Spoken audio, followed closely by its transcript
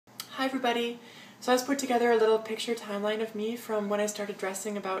Hi everybody! So I just put together a little picture timeline of me from when I started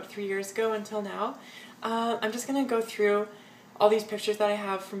dressing about 3 years ago until now. I'm just going to go through all these pictures that I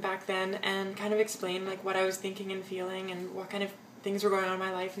have from back then and kind of explain like what I was thinking and feeling and what kind of things were going on in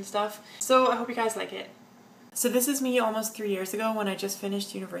my life and stuff. So I hope you guys like it. So this is me almost 3 years ago when I just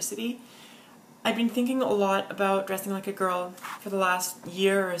finished university. I've been thinking a lot about dressing like a girl for the last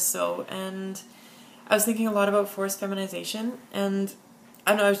year or so, and I was thinking a lot about forced feminization, and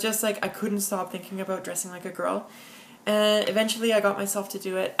I don't know, I was just like, I couldn't stop thinking about dressing like a girl. And eventually I got myself to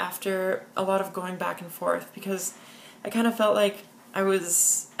do it after a lot of going back and forth, because I kind of felt like I would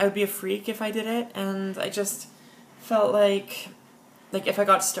be a freak if I did it, and I just felt like if I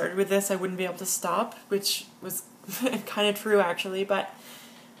got started with this I wouldn't be able to stop, which was kind of true actually, but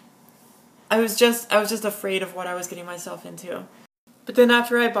I was just afraid of what I was getting myself into. But then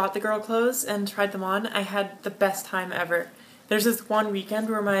after I bought the girl clothes and tried them on, I had the best time ever. There's this one weekend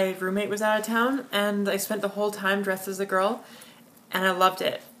where my roommate was out of town and I spent the whole time dressed as a girl, and I loved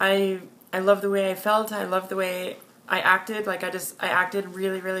it. I loved the way I felt, I loved the way I acted, I acted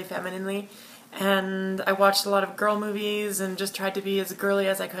really, really femininely, and I watched a lot of girl movies and just tried to be as girly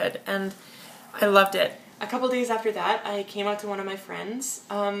as I could, and I loved it. A couple days after that, I came out to one of my friends.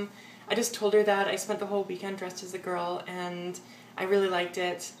 I just told her that I spent the whole weekend dressed as a girl and I really liked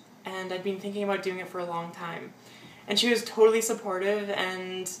it, and I'd been thinking about doing it for a long time. And she was totally supportive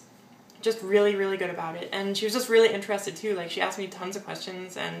and just really, really good about it. And she was just really interested too. Like, she asked me tons of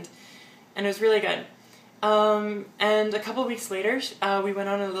questions, and it was really good. And a couple weeks later, we went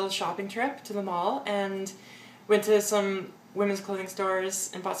on a little shopping trip to the mall and went to some women's clothing stores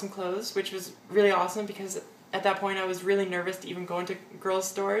and bought some clothes, which was really awesome because at that point I was really nervous to even go into girls'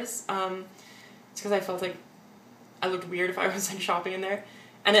 stores. It's because I felt like I looked weird if I was like shopping in there.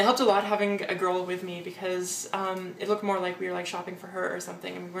 And it helped a lot having a girl with me because it looked more like we were like shopping for her or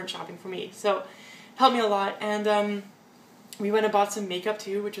something, and we weren't shopping for me. So it helped me a lot. And we went and bought some makeup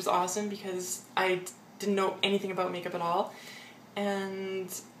too, which was awesome because I didn't know anything about makeup at all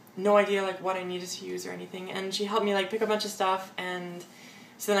and no idea like what I needed to use or anything. And she helped me like pick a bunch of stuff, and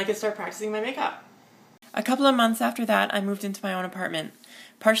so then I could start practicing my makeup. A couple of months after that, I moved into my own apartment.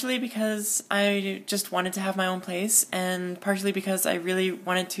 Partially because I just wanted to have my own place, and partially because I really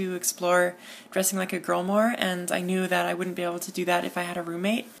wanted to explore dressing like a girl more, and I knew that I wouldn't be able to do that if I had a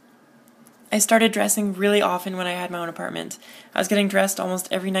roommate. I started dressing really often when I had my own apartment. I was getting dressed almost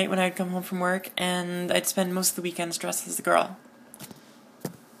every night when I'd come home from work, and I'd spend most of the weekends dressed as a girl.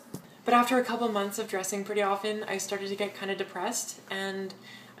 But after a couple months of dressing pretty often, I started to get kind of depressed, and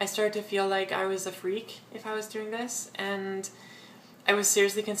I started to feel like I was a freak if I was doing this, and I was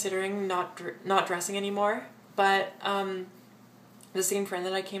seriously considering not dressing anymore. But the same friend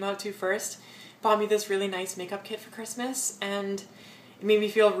that I came out to first bought me this really nice makeup kit for Christmas, and it made me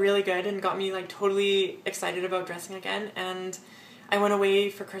feel really good and got me like totally excited about dressing again. And I went away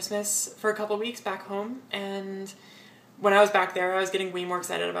for Christmas for a couple weeks back home, and when I was back there I was getting way more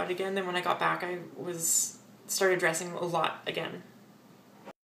excited about it again. Then when I got back I started dressing a lot again.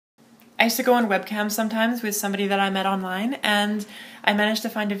 I used to go on webcam sometimes with somebody that I met online, and I managed to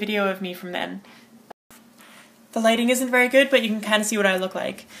find a video of me from then. The lighting isn't very good, but you can kind of see what I look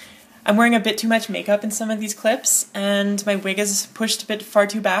like. I'm wearing a bit too much makeup in some of these clips, and my wig is pushed a bit far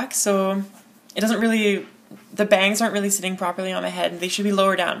too back, so it doesn't really, the bangs aren't really sitting properly on my head. They should be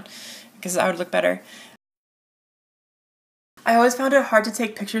lower down, because I would look better. I always found it hard to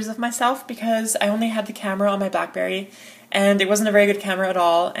take pictures of myself because I only had the camera on my BlackBerry, and it wasn't a very good camera at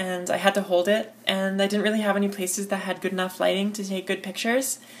all, and I had to hold it, and I didn't really have any places that had good enough lighting to take good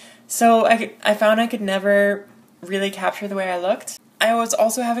pictures. So I found I could never really capture the way I looked. I was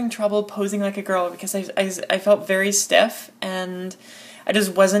also having trouble posing like a girl because I felt very stiff, and I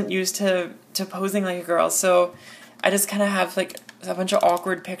just wasn't used to posing like a girl, so I just kind of have like a bunch of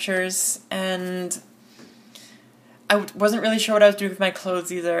awkward pictures, and I wasn't really sure what I was doing with my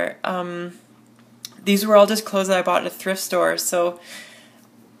clothes either. These were all just clothes that I bought at a thrift store, so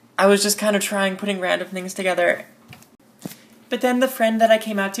I was just kind of putting random things together. But then the friend that I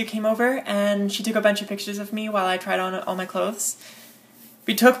came out to came over, and she took a bunch of pictures of me while I tried on all my clothes.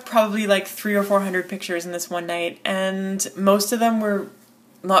 We took probably like 300 or 400 pictures in this one night, and most of them were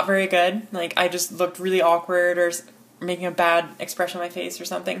not very good. Like, I just looked really awkward or making a bad expression on my face or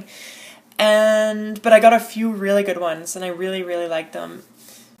something. But I got a few really good ones, and I really, really liked them.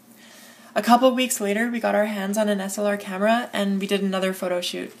 A couple weeks later, we got our hands on an SLR camera, and we did another photo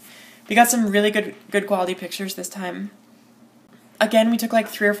shoot. We got some really good quality pictures this time. Again, we took like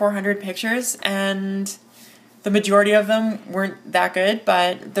 300 or 400 pictures, and the majority of them weren't that good,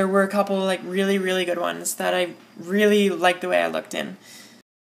 but there were a couple like really, really good ones that I really liked the way I looked in.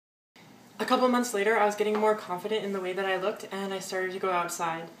 A couple months later, I was getting more confident in the way that I looked, and I started to go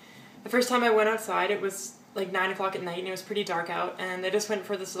outside. The first time I went outside, it was like 9 o'clock at night, and it was pretty dark out, and I just went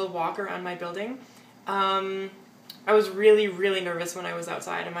for this little walk around my building. I was really, really nervous when I was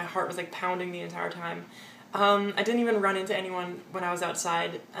outside, and my heart was like pounding the entire time. I didn't even run into anyone when I was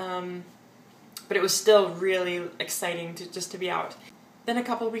outside, but it was still really exciting just to be out. Then a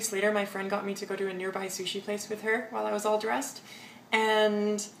couple of weeks later, my friend got me to go to a nearby sushi place with her while I was all dressed,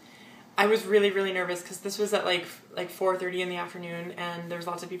 and I was really, really nervous because this was at like 4:30 in the afternoon, and there was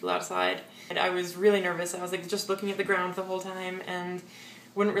lots of people outside. And I was really nervous. I was like just looking at the ground the whole time and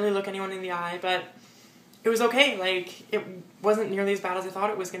wouldn't really look anyone in the eye, but it was okay. Like, it wasn't nearly as bad as I thought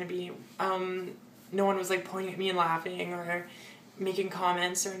it was going to be. No one was like pointing at me and laughing or making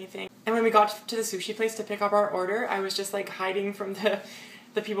comments or anything. And when we got to the sushi place to pick up our order, I was just like hiding from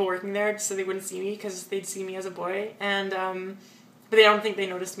the people working there so they wouldn't see me because they'd see me as a boy. And but I don't think they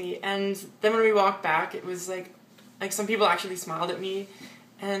noticed me. And then when we walked back, it was like some people actually smiled at me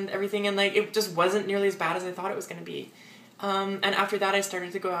and everything, and like it just wasn't nearly as bad as I thought it was going to be. And after that, I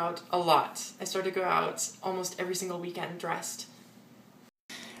started to go out a lot. I started to go out almost every single weekend dressed.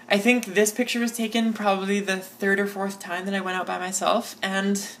 I think this picture was taken probably the third or fourth time that I went out by myself,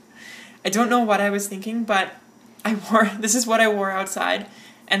 and I don't know what I was thinking, but this is what I wore outside,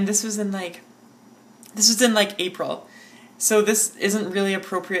 and this was in like April. So this isn't really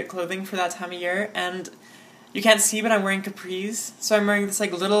appropriate clothing for that time of year, and you can't see, but I'm wearing capris. So I'm wearing this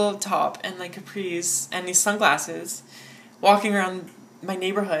like little top and like capris and these sunglasses, walking around my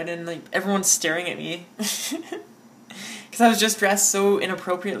neighborhood, and like everyone's staring at me because I was just dressed so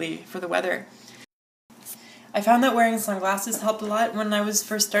inappropriately for the weather. I found that wearing sunglasses helped a lot when I was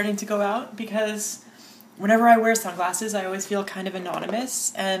first starting to go out, because whenever I wear sunglasses, I always feel kind of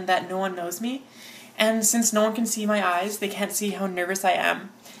anonymous and that no one knows me. And since no one can see my eyes, they can't see how nervous I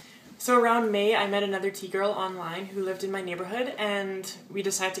am. So around May, I met another T-girl online who lived in my neighborhood, and we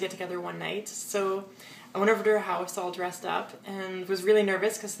decided to get together one night. So I went over to her house all dressed up and was really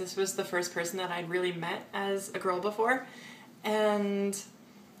nervous because this was the first person that I'd really met as a girl before. And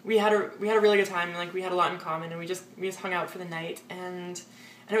we had a really good time. Like, we had a lot in common, and we just hung out for the night, and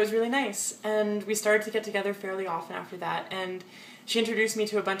it was really nice. And we started to get together fairly often after that, and she introduced me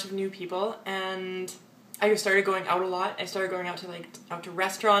to a bunch of new people, and I started going out a lot. I started going out to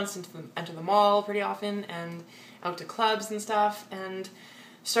restaurants and to the mall pretty often, and out to clubs and stuff, and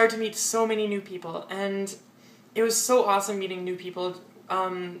started to meet so many new people. And it was so awesome meeting new people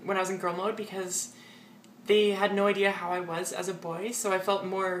when I was in girl mode, because they had no idea how I was as a boy, so I felt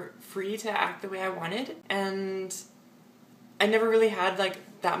more free to act the way I wanted. And I never really had like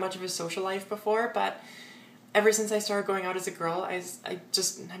that much of a social life before, but ever since I started going out as a girl,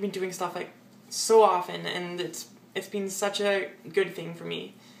 I've been doing stuff like so often, and it's been such a good thing for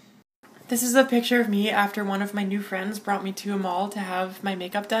me. This is a picture of me after one of my new friends brought me to a mall to have my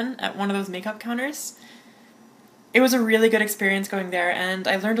makeup done at one of those makeup counters. It was a really good experience going there, and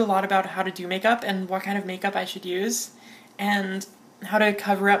I learned a lot about how to do makeup and what kind of makeup I should use, and how to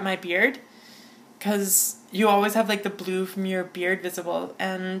cover up my beard, because you always have like the blue from your beard visible,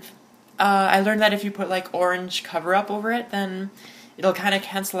 and I learned that if you put like orange cover up over it, then it'll kind of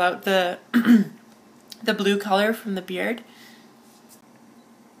cancel out the the blue color from the beard.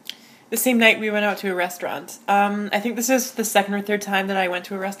 The same night we went out to a restaurant. I think this is the second or third time that I went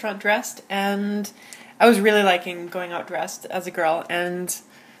to a restaurant dressed, and I was really liking going out dressed as a girl, and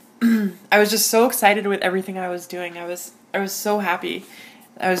I was just so excited with everything I was doing. I was so happy.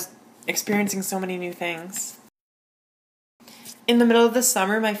 I was experiencing so many new things. In the middle of the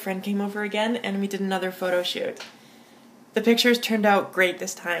summer, my friend came over again, and we did another photo shoot. The pictures turned out great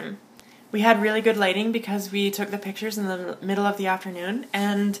this time. We had really good lighting because we took the pictures in the middle of the afternoon,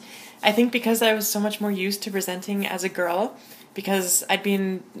 and I think because I was so much more used to presenting as a girl, because I'd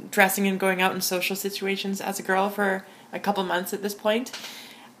been dressing and going out in social situations as a girl for a couple months at this point,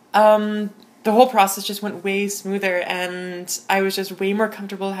 the whole process just went way smoother, and I was just way more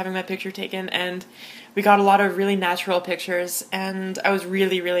comfortable having my picture taken, and we got a lot of really natural pictures, and I was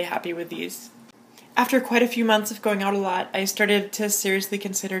really, really happy with these. After quite a few months of going out a lot, I started to seriously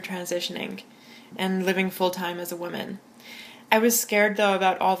consider transitioning and living full-time as a woman. I was scared, though,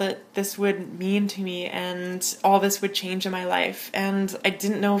 about all that this would mean to me and all this would change in my life, and I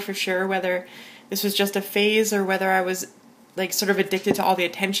didn't know for sure whether this was just a phase or whether I was like sort of addicted to all the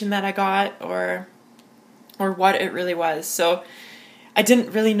attention that I got, or what it really was. So I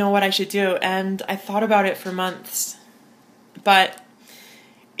didn't really know what I should do, and I thought about it for months, but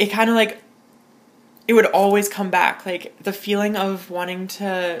it kind of like, it would always come back. Like, the feeling of wanting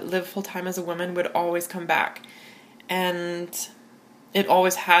to live full-time as a woman would always come back. And it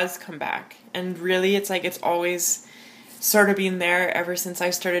always has come back. And really, it's like it's always sort of been there ever since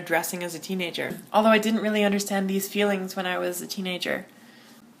I started dressing as a teenager. Although I didn't really understand these feelings when I was a teenager.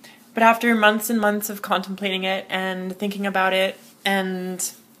 But after months and months of contemplating it and thinking about it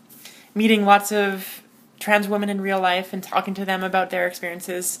and meeting lots of trans women in real life and talking to them about their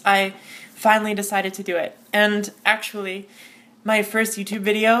experiences, I finally decided to do it. And actually, my first YouTube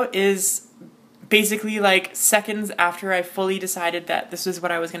video is basically like seconds after I fully decided that this was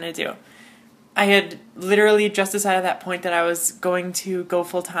what I was going to do. I had literally just decided at that point that I was going to go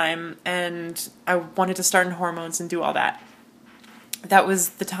full time and I wanted to start in hormones and do all that. That was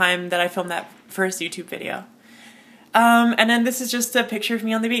the time that I filmed that first YouTube video. And then this is just a picture of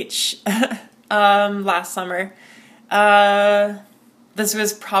me on the beach last summer. This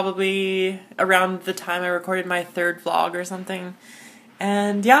was probably around the time I recorded my third vlog or something.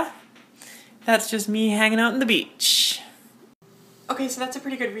 And yeah, that's just me hanging out on the beach. Okay, so that's a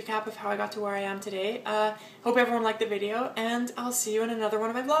pretty good recap of how I got to where I am today. Hope everyone liked the video, and I'll see you in another one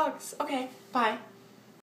of my vlogs. Okay, bye.